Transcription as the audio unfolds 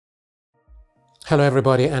Hello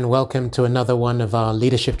everybody and welcome to another one of our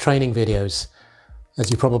leadership training videos.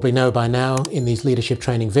 As you probably know by now, in these leadership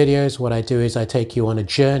training videos, what I do is I take you on a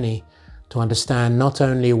journey to understand not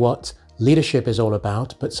only what leadership is all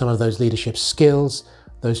about, but some of those leadership skills,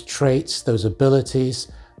 those traits, those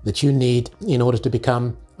abilities that you need in order to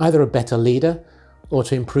become either a better leader or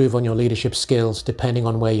to improve on your leadership skills, depending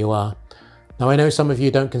on where you are. Now, I know some of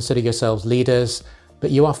you don't consider yourselves leaders,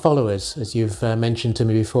 but you are followers, as you've mentioned to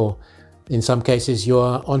me before. In some cases, you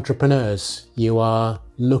are entrepreneurs. You are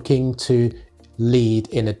looking to lead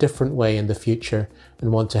in a different way in the future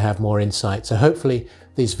and want to have more insight. So hopefully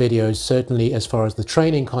these videos, certainly as far as the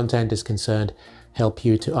training content is concerned, help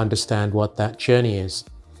you to understand what that journey is.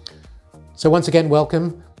 So once again,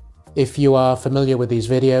 welcome. If you are familiar with these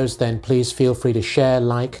videos, then please feel free to share,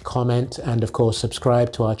 like, comment, and of course,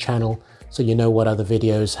 subscribe to our channel so you know what other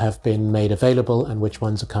videos have been made available and which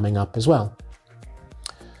ones are coming up as well.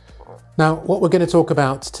 Now, what we're going to talk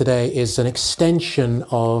about today is an extension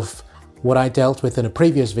of what I dealt with in a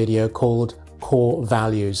previous video called core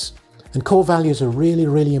values. And core values are really,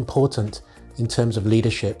 really important in terms of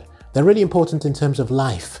leadership. They're really important in terms of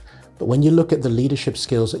life. But when you look at the leadership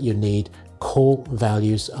skills that you need, core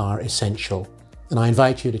values are essential. And I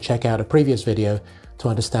invite you to check out a previous video to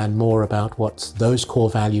understand more about what those core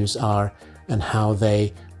values are and how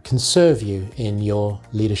they can serve you in your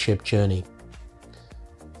leadership journey.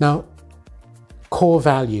 Now, core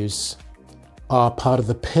values are part of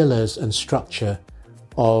the pillars and structure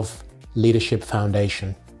of Leadership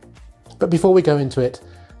Foundation. But before we go into it,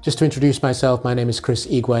 just to introduce myself, my name is Chris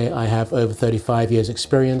Igwe. I have over 35 years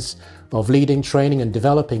experience of leading, training and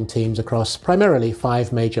developing teams across primarily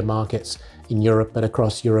 5 major markets in Europe, but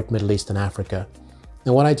across Europe, Middle East and Africa.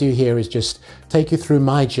 And what I do here is just take you through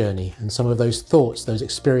my journey and some of those thoughts, those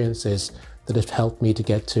experiences that have helped me to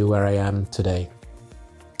get to where I am today.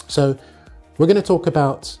 So we're going to talk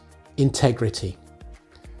about integrity.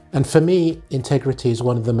 And for me, integrity is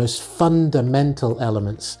one of the most fundamental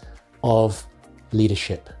elements of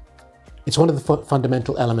leadership. It's one of the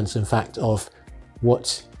fundamental elements, in fact, of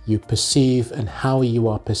what you perceive and how you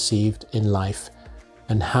are perceived in life,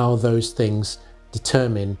 and how those things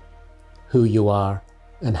determine who you are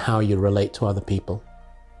and how you relate to other people.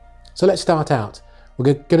 So let's start out.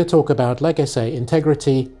 We're going to talk about, like I say,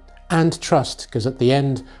 integrity and trust, because at the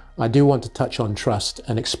end, I do want to touch on trust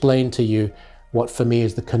and explain to you what for me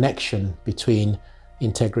is the connection between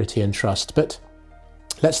integrity and trust. But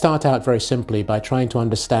let's start out very simply by trying to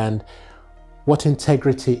understand what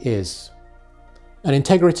integrity is. And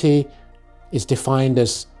integrity is defined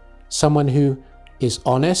as someone who is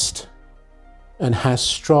honest and has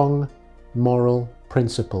strong moral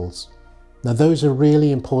principles. Now, those are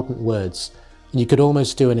really important words, and you could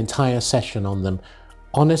almost do an entire session on them.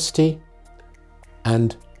 Honesty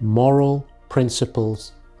and moral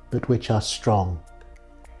principles, but which are strong.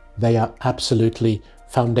 They are absolutely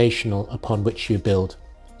foundational upon which you build.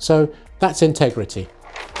 So that's integrity.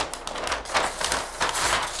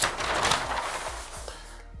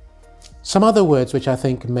 Some other words which I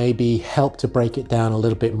think maybe help to break it down a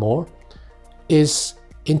little bit more is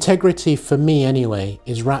integrity, for me anyway,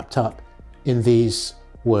 is wrapped up in these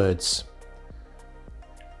words.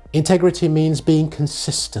 Integrity means being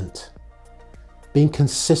consistent. Being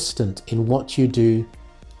consistent in what you do,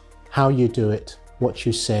 how you do it, what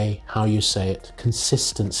you say, how you say it.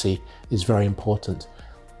 Consistency is very important.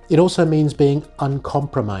 It also means being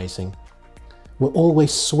uncompromising. We're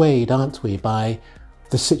always swayed, aren't we, by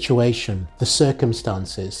the situation, the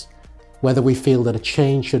circumstances, whether we feel that a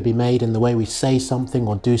change should be made in the way we say something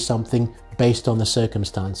or do something based on the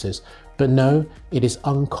circumstances. But no, it is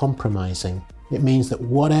uncompromising. It means that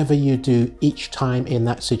whatever you do each time in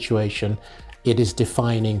that situation, it is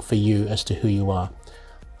defining for you as to who you are.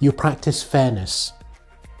 You practice fairness.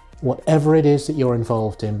 Whatever it is that you're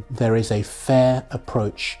involved in, there is a fair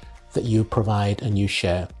approach that you provide and you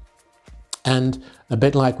share. And a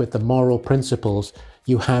bit like with the moral principles,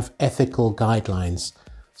 you have ethical guidelines.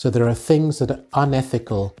 So there are things that are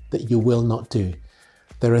unethical that you will not do.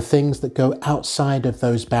 There are things that go outside of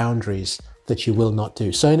those boundaries that you will not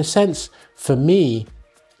do. So in a sense, for me,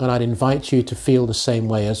 and I'd invite you to feel the same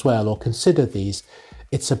way as well, or consider these,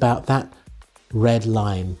 it's about that red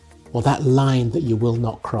line, or that line that you will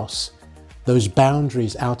not cross, those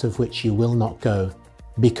boundaries out of which you will not go,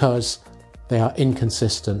 because they are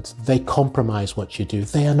inconsistent, they compromise what you do,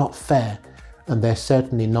 they are not fair, and they're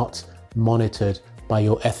certainly not monitored by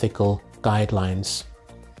your ethical guidelines.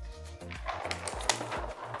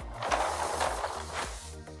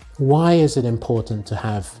 Why is it important to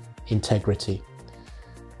have integrity?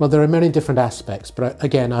 Well, there are many different aspects, but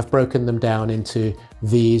again, I've broken them down into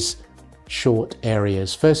these short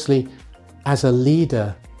areas. Firstly, as a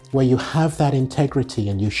leader, where you have that integrity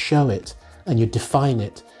and you show it and you define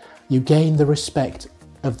it, you gain the respect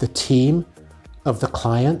of the team, of the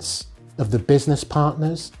clients, of the business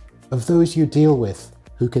partners, of those you deal with,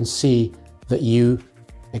 who can see that you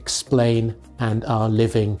explain and are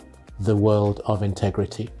living the world of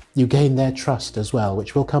integrity. You gain their trust as well,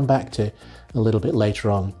 which we'll come back to a little bit later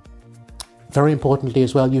on. Very importantly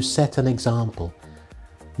as well, you set an example.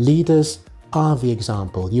 Leaders are the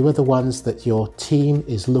example. You are the ones that your team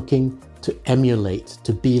is looking to emulate,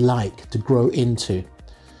 to be like, to grow into.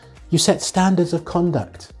 You set standards of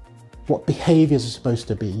conduct, what behaviors are supposed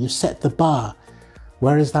to be. You set the bar.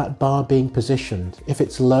 Where is that bar being positioned? If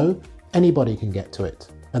it's low, anybody can get to it.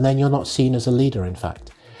 And then you're not seen as a leader, in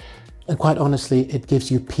fact. And quite honestly, it gives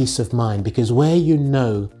you peace of mind, because where you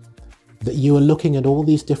know that you are looking at all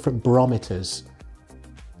these different barometers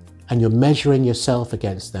and you're measuring yourself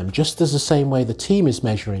against them, just as the same way the team is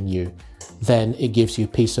measuring you, then it gives you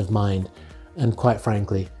peace of mind. And quite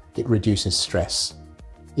frankly, it reduces stress.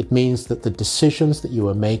 It means that the decisions that you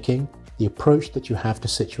are making, the approach that you have to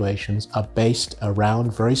situations, are based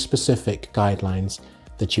around very specific guidelines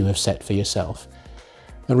that you have set for yourself.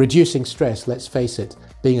 And reducing stress, let's face it,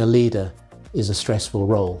 being a leader is a stressful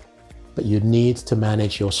role, but you need to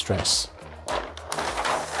manage your stress.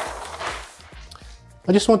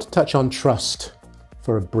 I just want to touch on trust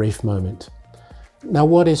for a brief moment. Now,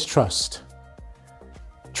 what is trust?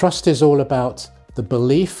 Trust is all about the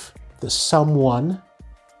belief that someone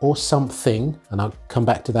or something, and I'll come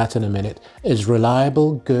back to that in a minute, is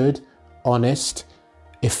reliable, good, honest,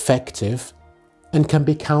 effective, and can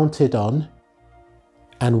be counted on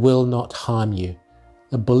and will not harm you.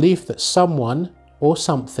 A belief that someone or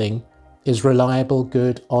something is reliable,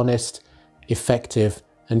 good, honest, effective,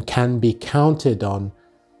 and can be counted on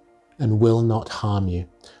and will not harm you.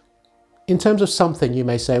 In terms of something, you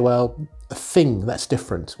may say, well, a thing, that's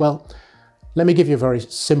different. Well, let me give you a very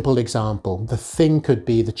simple example. The thing could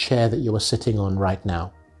be the chair that you are sitting on right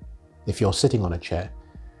now. If you're sitting on a chair,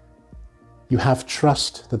 you have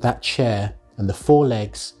trust that that chair and the four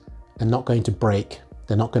legs are not going to break.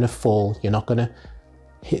 They're not going to fall. You're not going to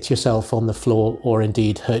hit yourself on the floor or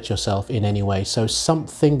indeed hurt yourself in any way. So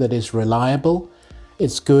something that is reliable,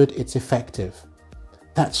 it's good, it's effective.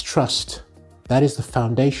 That's trust. That is the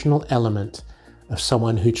foundational element of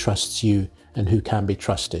someone who trusts you and who can be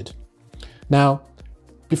trusted. Now,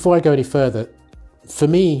 before I go any further, for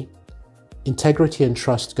me, integrity and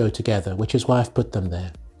trust go together, which is why I've put them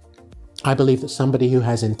there. I believe that somebody who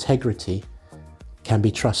has integrity can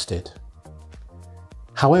be trusted.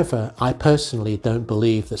 However, I personally don't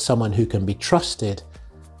believe that someone who can be trusted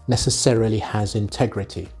necessarily has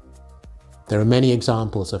integrity. There are many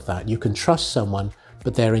examples of that. You can trust someone,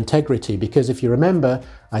 but their integrity, because if you remember,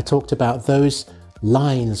 I talked about those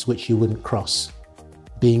lines which you wouldn't cross,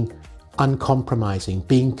 being uncompromising,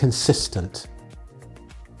 being consistent.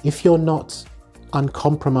 If you're not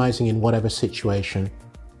uncompromising in whatever situation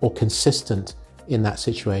or consistent in that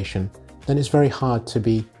situation, then it's very hard to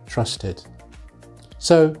be trusted.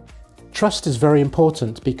 So trust is very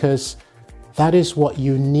important, because that is what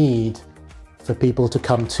you need for people to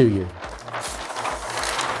come to you.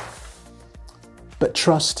 But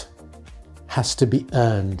trust has to be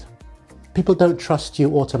earned. People don't trust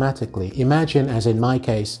you automatically. Imagine, as in my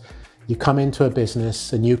case, you come into a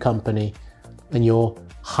business, a new company, and you're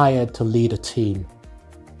hired to lead a team.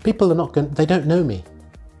 People are not going, they don't know me.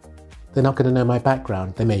 They're not going to know my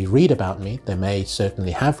background. They may read about me. They may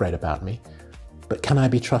certainly have read about me. But can I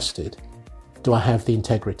be trusted? Do I have the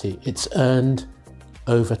integrity? It's earned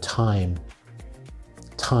over time.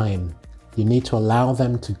 Time. You need to allow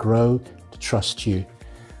them to grow, to trust you.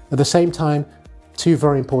 At the same time, two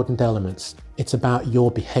very important elements. It's about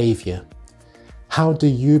your behavior. How do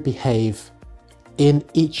you behave in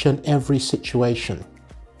each and every situation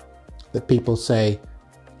that people say,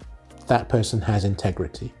 that person has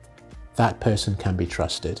integrity, that person can be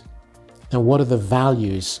trusted? And what are the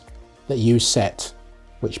values that you set,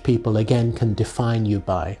 which people again can define you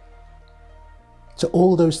by? So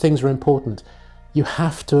all those things are important. You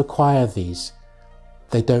have to acquire these.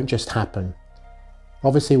 They don't just happen.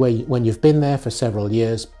 Obviously, when you've been there for several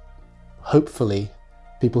years, hopefully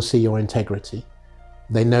people see your integrity.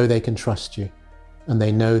 They know they can trust you, and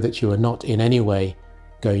they know that you are not in any way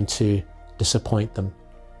going to disappoint them.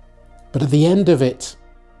 But at the end of it,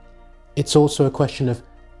 it's also a question of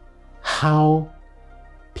how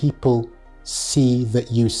people see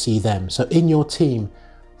that you see them. So in your team,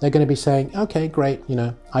 they're going to be saying, okay, great,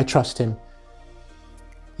 I trust him.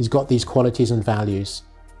 He's got these qualities and values.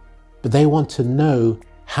 But they want to know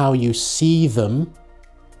how you see them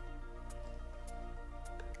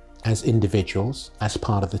as individuals, as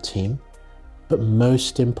part of the team, but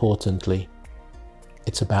most importantly,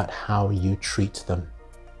 it's about how you treat them.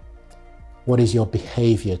 What is your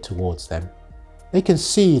behavior towards them? They can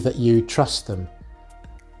see that you trust them.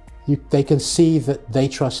 They can see that they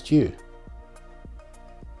trust you.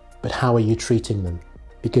 But how are you treating them?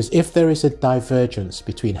 Because if there is a divergence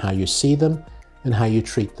between how you see them and how you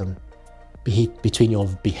treat them, between your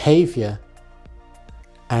behavior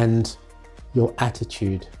and your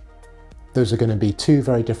attitude, those are going to be two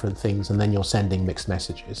very different things, and then you're sending mixed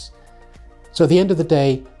messages. So at the end of the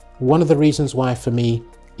day, one of the reasons why for me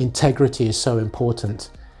integrity is so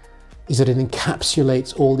important is that it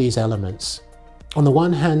encapsulates all these elements. On the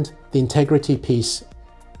one hand, the integrity piece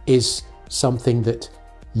is something that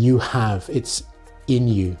you have, it's in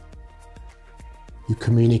you. You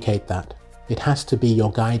communicate that. It has to be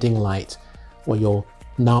your guiding light or your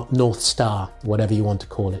North Star, whatever you want to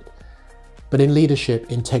call it. But in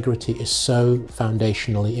leadership, integrity is so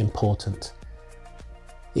foundationally important.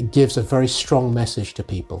 It gives a very strong message to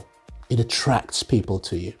people. It attracts people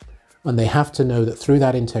to you. And they have to know that through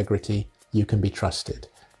that integrity, you can be trusted.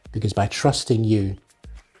 Because by trusting you,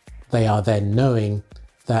 they are then knowing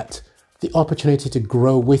that the opportunity to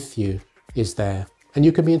grow with you is there. And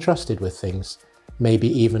you can be entrusted with things, maybe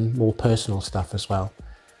even more personal stuff as well.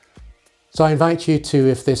 So I invite you to,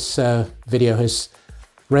 if this video has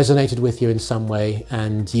resonated with you in some way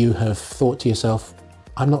and you have thought to yourself,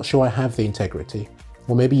 I'm not sure I have the integrity.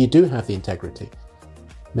 Or maybe you do have the integrity.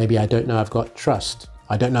 Maybe I don't know I've got trust.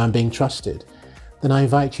 I don't know I'm being trusted. Then I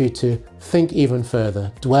invite you to think even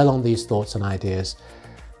further, dwell on these thoughts and ideas,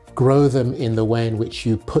 grow them in the way in which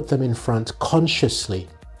you put them in front consciously.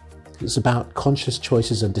 It's about conscious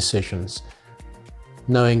choices and decisions,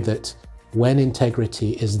 knowing that when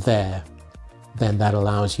integrity is there, then that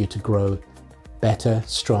allows you to grow better,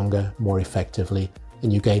 stronger, more effectively,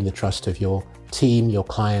 and you gain the trust of your team, your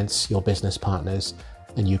clients, your business partners,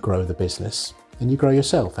 and you grow the business, and you grow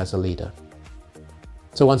yourself as a leader.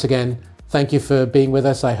 So once again, thank you for being with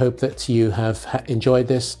us. I hope that you have enjoyed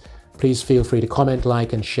this. Please feel free to comment,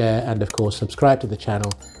 like, and share, and of course, subscribe to the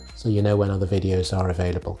channel so you know when other videos are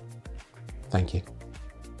available. Thank you.